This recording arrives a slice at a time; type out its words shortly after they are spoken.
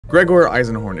Gregor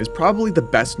Eisenhorn is probably the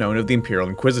best known of the Imperial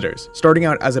Inquisitors. Starting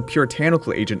out as a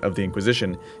puritanical agent of the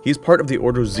Inquisition, he is part of the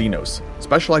Ordo Xenos,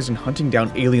 specialized in hunting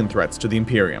down alien threats to the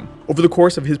Imperium. Over the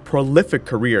course of his prolific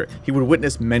career, he would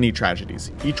witness many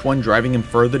tragedies, each one driving him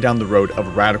further down the road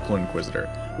of Radical Inquisitor,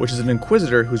 which is an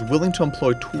Inquisitor who's willing to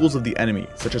employ tools of the enemy,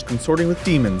 such as consorting with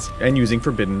demons and using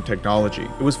forbidden technology.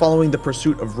 It was following the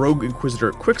pursuit of rogue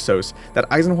Inquisitor Quixos that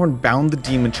Eisenhorn bound the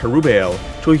demon Cherubael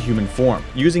to a human form,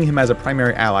 using him as a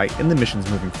primary ally in the missions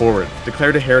moving forward.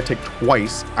 Declared a heretic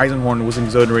twice, Eisenhorn was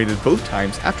exonerated both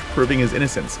times after proving his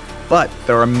innocence, but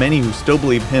there are many who still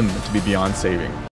believe him to be beyond saving.